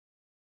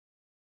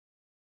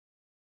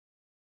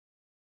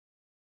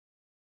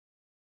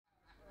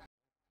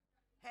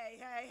Hey,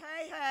 hey,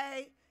 hey,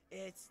 hey.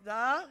 It's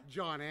the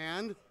John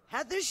and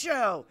Heather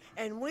Show,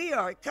 and we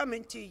are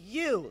coming to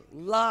you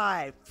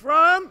live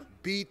from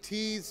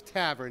BT's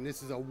Tavern.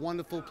 This is a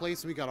wonderful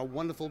place. We got a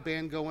wonderful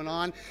band going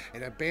on,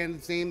 and a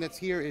band's name that's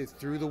here is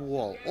Through the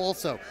Wall.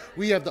 Also,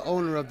 we have the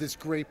owner of this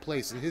great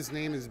place, and his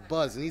name is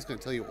Buzz, and he's going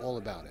to tell you all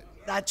about it.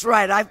 That's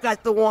right. I've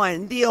got the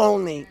one, the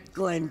only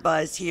Glen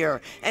Buzze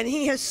here. And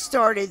he has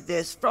started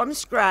this from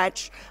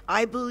scratch.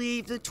 I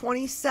believe the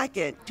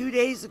 22nd, 2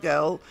 days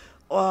ago,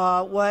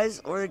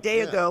 a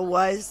day ago,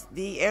 was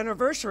the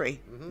anniversary.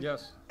 Mm-hmm.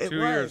 Yes, It 2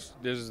 was. years.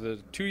 This is the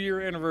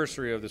 2-year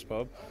anniversary of this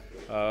pub.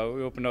 We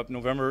opened up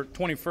November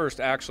 21st,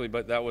 actually,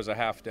 but that was a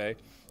half day.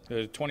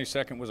 The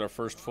 22nd was our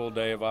first full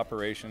day of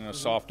operation, a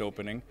soft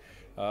opening.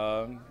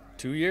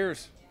 2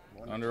 years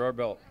under our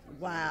belt.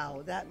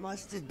 Wow, that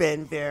must have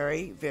been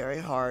very, very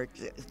hard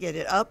to get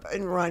it up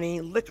and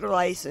running, liquor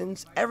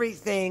license,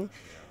 everything,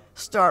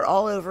 start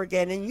all over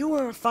again. And you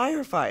were a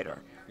firefighter.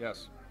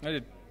 Yes, I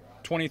did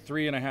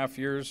 23 and a half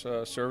years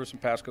service in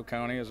Pasco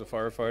County as a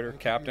firefighter,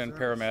 captain,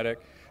 paramedic.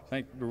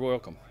 You're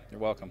welcome. You're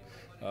welcome.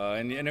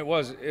 And it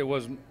was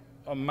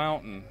a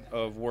mountain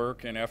of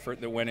work and effort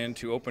that went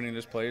into opening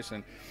this place,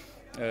 and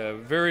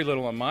very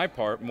little on my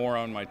part, more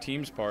on my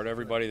team's part.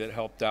 Everybody that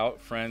helped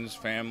out, friends,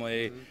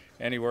 family,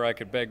 anywhere I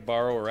could beg,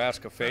 borrow, or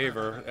ask a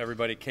favor,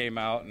 everybody came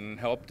out and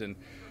helped. And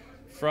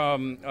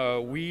from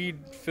a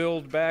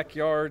weed-filled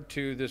backyard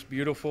to this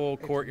beautiful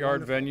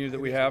courtyard venue that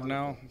we have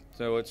now,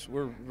 so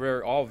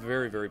we're all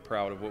very, very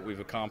proud of what we've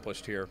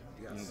accomplished here.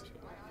 Yes.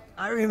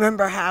 I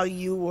remember how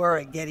you were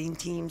at getting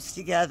teams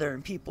together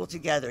and people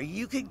together.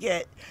 You could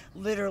get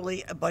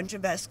literally a bunch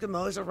of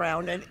Eskimos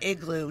around an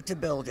igloo to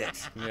build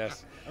it.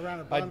 Yes,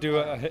 Around a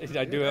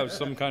I do have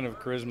some kind of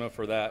charisma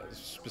for that,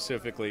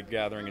 specifically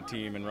gathering a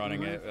team and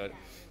running it.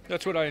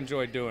 That's what I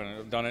enjoy doing.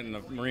 I've done it in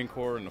the Marine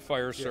Corps and the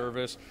fire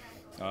service.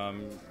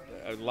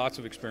 Lots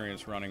of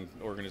experience running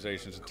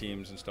organizations and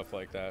teams and stuff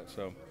like that.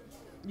 So.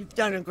 You've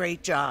done a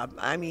great job.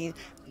 I mean,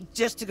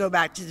 just to go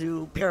back to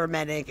do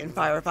paramedic and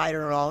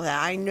firefighter and all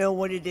that, I know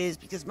what it is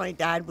because my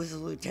dad was a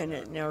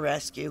lieutenant in air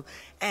rescue,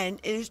 and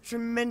it is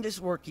tremendous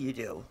work you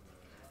do.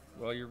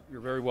 Well, you're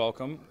very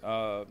welcome.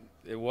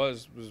 It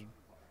was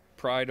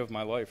pride of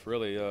my life,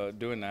 really,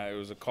 doing that. It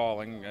was a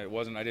calling.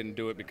 I didn't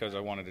do it because I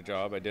wanted a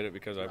job. I did it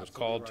because I was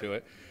called to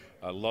it.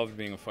 I loved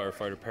being a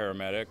firefighter,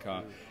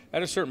 paramedic.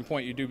 At a certain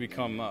point, you do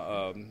become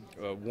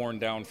worn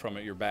down from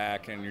it, your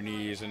back and your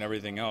knees and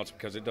everything else,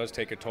 because it does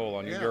take a toll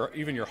on you,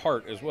 even your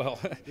heart as well.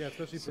 Yeah,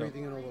 especially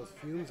breathing in all those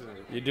fumes and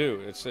everything. You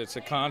do. It's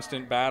a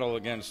constant battle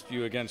against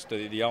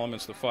the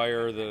elements, the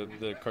fire,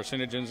 the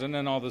carcinogens, and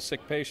then all the sick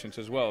patients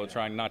as well,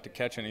 trying not to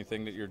catch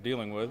anything that you're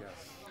dealing with.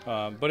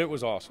 But it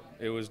was awesome.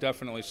 It was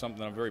definitely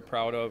something I'm very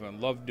proud of and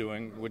loved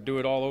doing. Would do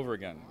it all over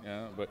again.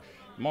 Yeah, but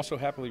I'm also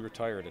happily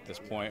retired at this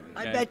point.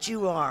 I bet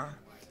you are.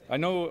 I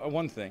know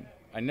one thing.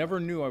 I never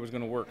knew I was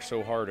going to work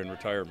so hard in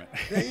retirement.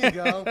 There you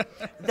go.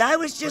 I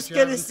was just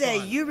going to say,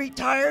 fun. you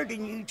retired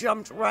and you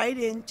jumped right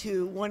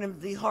into one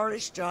of the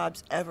hardest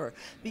jobs ever,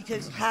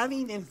 because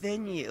having a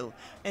venue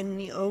and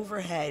the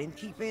overhead and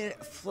keeping it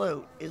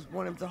afloat is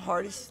one of the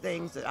hardest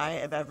things that I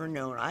have ever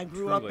known. I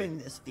grew up Truly. in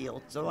this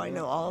field, so I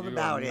know all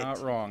about it. You are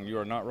not wrong. You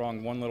are not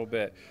wrong one little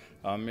bit.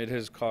 It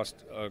has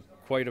cost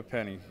quite a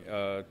penny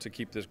to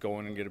keep this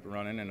going and get it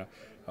running, and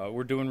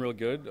we're doing real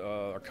good.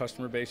 Our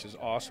customer base is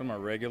awesome. Our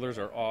regulars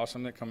are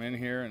awesome that come in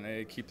here, and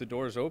they keep the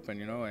doors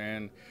open,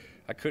 and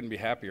I couldn't be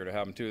happier to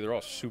have them too. They're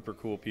all super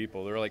cool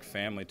people. They're like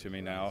family to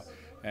me now,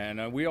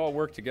 and we all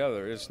work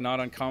together. It's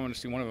not uncommon to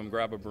see one of them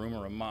grab a broom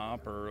or a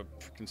mop or a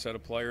freaking set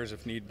of pliers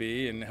if need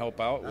be and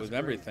help out with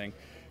everything.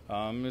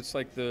 It's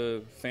like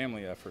the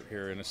family effort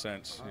here in a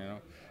sense,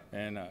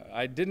 And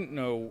I didn't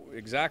know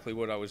exactly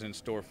what I was in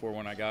store for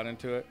when I got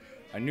into it.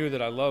 I knew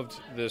that I loved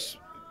this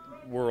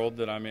world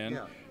that I'm in,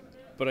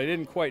 but I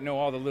didn't quite know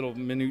all the little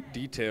minute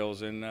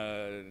details. And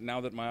now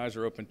that my eyes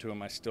are open to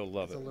them, I still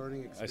love it. It's a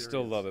learning experience. I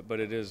still love it,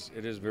 but it is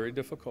very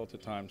difficult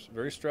at times,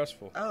 very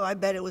stressful. Oh, I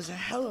bet it was a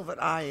hell of an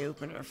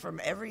eye-opener from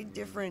every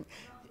different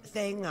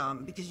thing,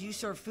 because you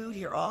serve food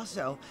here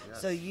also.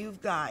 So you've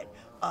got,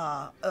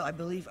 I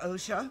believe,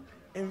 OSHA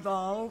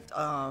involved.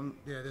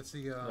 Yeah, that's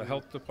the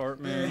health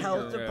department. The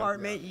health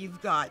department.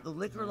 You've got the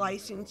liquor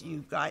license.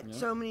 You've got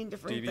so many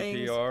different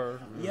things. DVPR.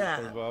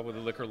 Yeah. Involved with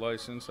the liquor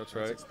license. That's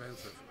right. It's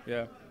expensive.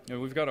 Yeah. And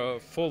we've got a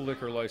full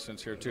liquor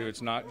license here too.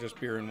 It's not just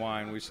beer and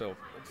wine. We sell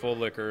full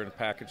liquor and a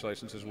package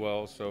license as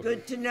well. So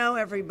Good to know,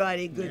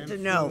 everybody. Good And to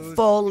know. food.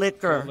 Full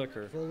liquor. full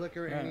liquor. Full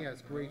liquor, and he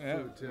has great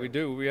food too. We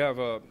do. We have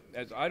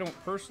I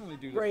don't personally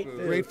do the Great food.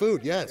 food. Great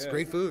food, yes, Yeah.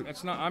 great food.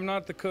 I'm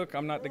not the cook.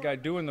 I'm not the guy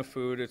doing the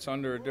food. It's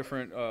under a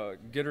different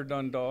Get Her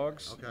Done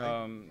Dogs. Okay.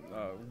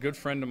 A good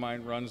friend of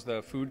mine runs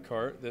the food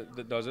cart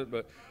that does it,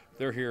 but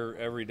they're here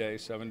every day,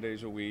 7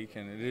 days a week,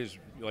 and it is,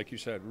 like you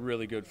said,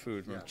 really good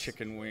food, from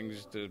chicken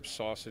wings to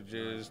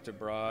sausages to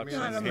brats,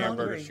 God, I'm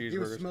hamburgers, hungry. He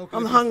was cheeseburgers. smoking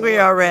I'm it hungry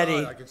before.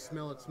 already. God, I can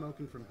smell it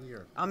smoking from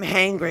here. I'm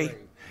hangry.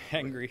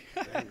 Hangry.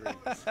 Angry.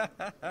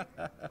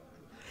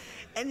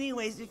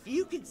 Anyways, if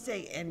you could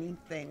say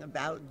anything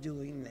about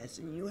doing this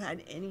and you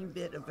had any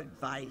bit of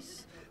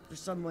advice for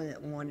someone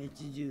that wanted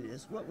to do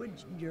this, what would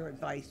your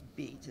advice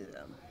be to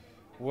them?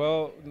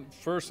 Well,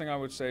 first thing I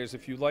would say is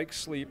if you like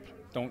sleep,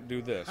 don't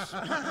do this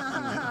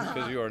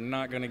because you are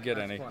not going to get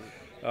any.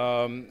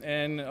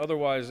 And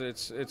otherwise,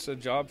 it's a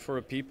job for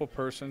a people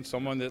person,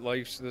 someone that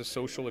likes the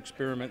social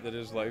experiment that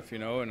is life, you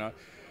know.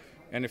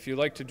 And if you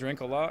like to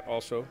drink a lot,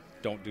 also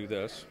don't do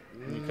this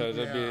because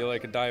it'd be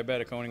like a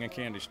diabetic owning a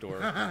candy store.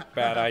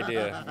 Bad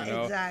idea, you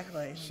know.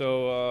 Exactly.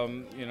 So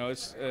you know,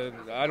 it's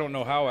I don't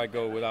know how I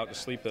go without the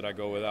sleep that I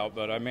go without,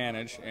 but I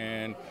manage,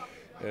 and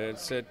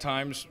it's at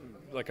times,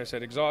 like I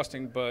said,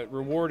 exhausting, but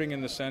rewarding in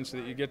the sense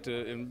that you get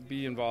to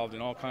be involved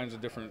in all kinds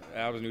of different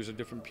avenues of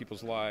different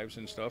people's lives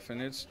and stuff,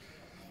 and it's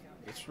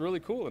really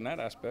cool in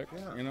that aspect,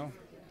 you know.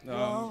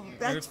 Well,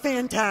 that's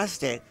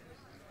fantastic.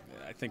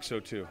 I think so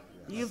too.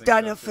 You've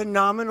done a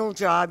phenomenal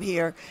job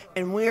here,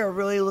 and we are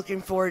really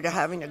looking forward to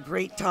having a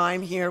great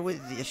time here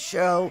with the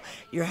show.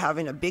 You're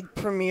having a big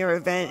premiere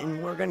event,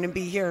 and we're going to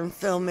be here and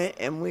film it,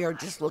 and we are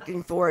just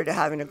looking forward to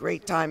having a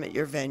great time at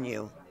your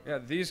venue. Yeah,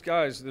 these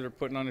guys that are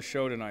putting on a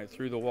show tonight,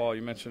 Through the Wall,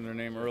 you mentioned their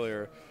name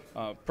earlier,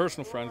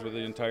 personal friends with the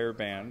entire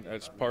band.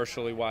 That's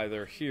partially why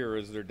they're here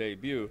as their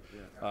debut.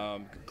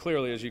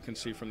 Clearly, as you can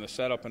see from the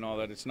setup and all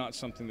that, it's not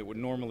something that would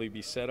normally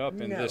be set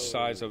up in this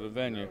size of a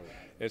venue.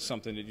 It's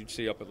something that you'd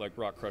see up at like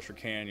Rock Crusher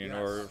Canyon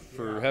or,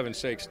 for heaven's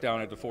sakes,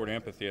 down at the Ford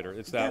Amphitheater.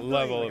 It's that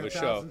level of a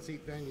show.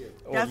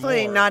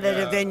 Definitely not at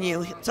a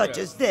venue such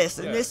as this,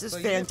 and this is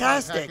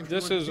fantastic.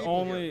 This is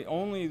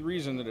only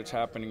reason that it's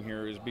happening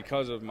here is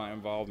because of my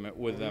involvement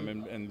with them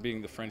and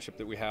being the friendship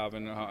that we have,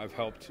 and how I've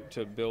helped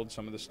to build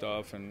some of the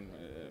stuff, and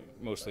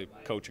mostly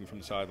coaching from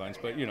the sidelines,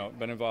 but you know,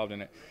 been involved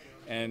in it.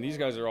 And these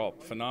guys are all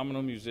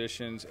phenomenal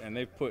musicians, and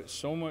they've put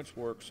so much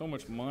work, so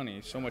much money,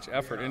 so much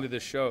effort into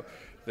this show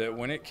that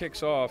when it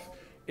kicks off,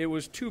 it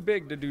was too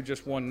big to do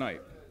just one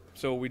night.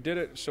 So we did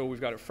it, so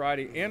we've got it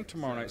Friday and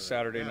tomorrow night,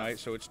 Saturday night,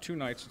 so it's 2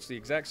 nights. It's the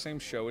exact same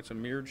show. It's a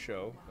mirrored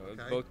show,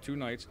 both 2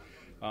 nights.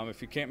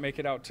 If you can't make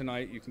it out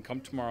tonight, you can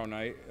come tomorrow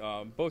night.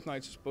 Both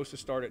nights are supposed to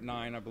start at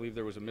 9. I believe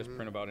there was a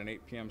misprint about an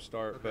 8 p.m.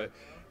 start, but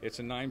it's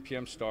a 9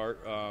 p.m. start,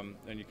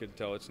 and you can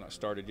tell it's not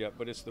started yet.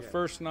 But it's the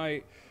first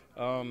night,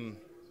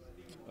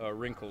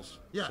 wrinkles,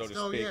 so to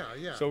speak.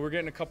 So we're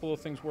getting a couple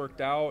of things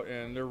worked out,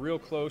 and they're real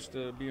close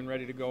to being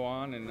ready to go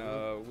on,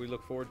 and we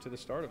look forward to the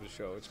start of the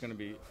show. It's going to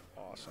be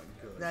awesome.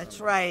 That's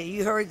right.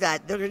 You heard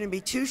that. There are going to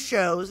be 2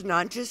 shows,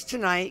 not just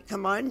tonight.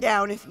 Come on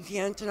down if you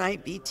can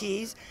tonight.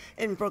 BT's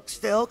in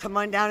Brooksville. Come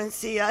on down and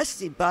see us,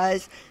 see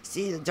Buzz,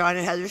 see the John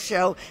and Heather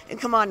show, and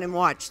come on and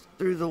watch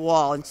Through the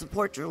Wall and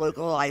support your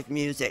local live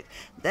music.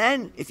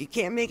 Then, if you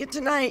can't make it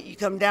tonight, you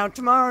come down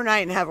tomorrow night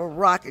and have a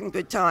rockin'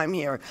 good time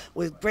here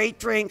with great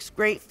drinks,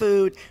 great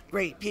food,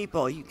 great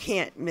people. You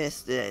can't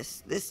miss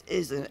this. This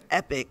is an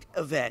epic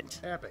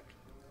event. Epic.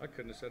 I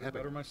couldn't have said it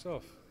better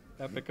myself.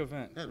 Epic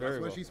event. Yeah, Very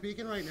that's why well. she's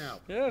speaking right now.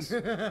 Yes.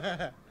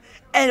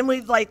 And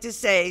we'd like to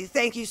say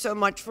thank you so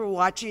much for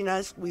watching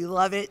us. We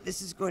love it.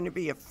 This is going to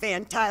be a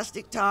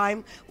fantastic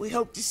time. We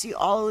hope to see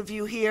all of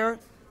you here.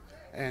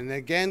 And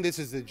again, this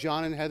is the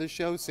John and Heather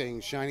Show saying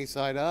shiny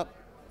side up.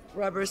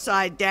 Rubber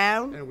side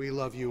down. And we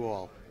love you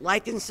all.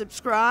 Like and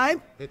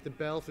subscribe. Hit the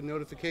bell for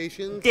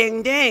notifications.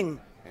 Ding,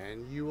 ding.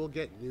 And you will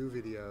get new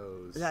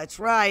videos. That's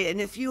right.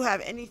 And if you have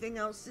anything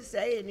else to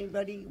say,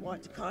 anybody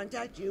want to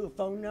contact you, a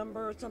phone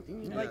number or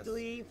something you'd like to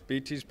leave?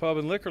 BT's Pub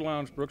and Liquor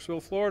Lounge,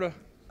 Brooksville, Florida.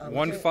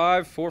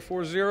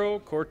 15440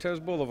 Cortez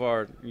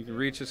Boulevard. You can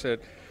reach us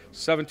at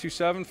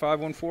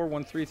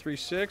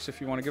 727-514-1336 if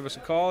you want to give us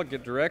a call,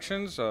 get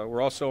directions.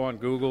 We're also on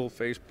Google,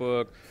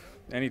 Facebook,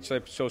 any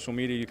type of social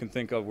media you can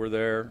think of, we're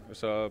there.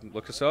 So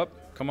look us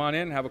up. Come on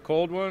in, have a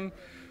cold one.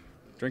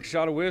 Drink a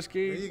shot of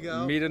whiskey. There you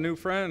go. Meet a new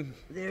friend.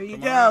 There you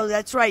go.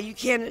 That's right. You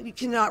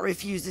cannot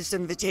refuse this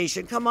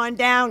invitation. Come on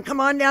down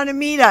and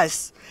meet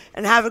us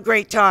and have a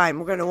great time.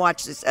 We're going to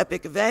watch this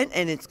epic event,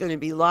 and it's going to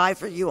be live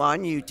for you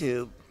on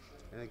YouTube.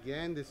 And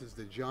again, this is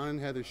the John and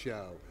Heather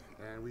Show,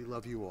 and we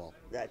love you all.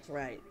 That's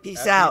right.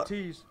 Peace out.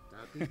 BT's.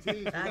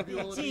 Happy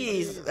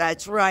BT's.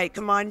 That's right.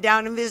 Come on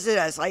down and visit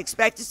us. I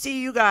expect to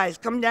see you guys.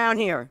 Come down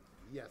here.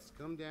 Yes,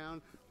 come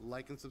down,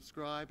 like and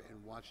subscribe,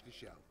 and watch the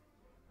show.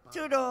 Bye.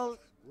 Toodles.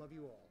 Love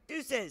you all.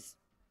 Deuces.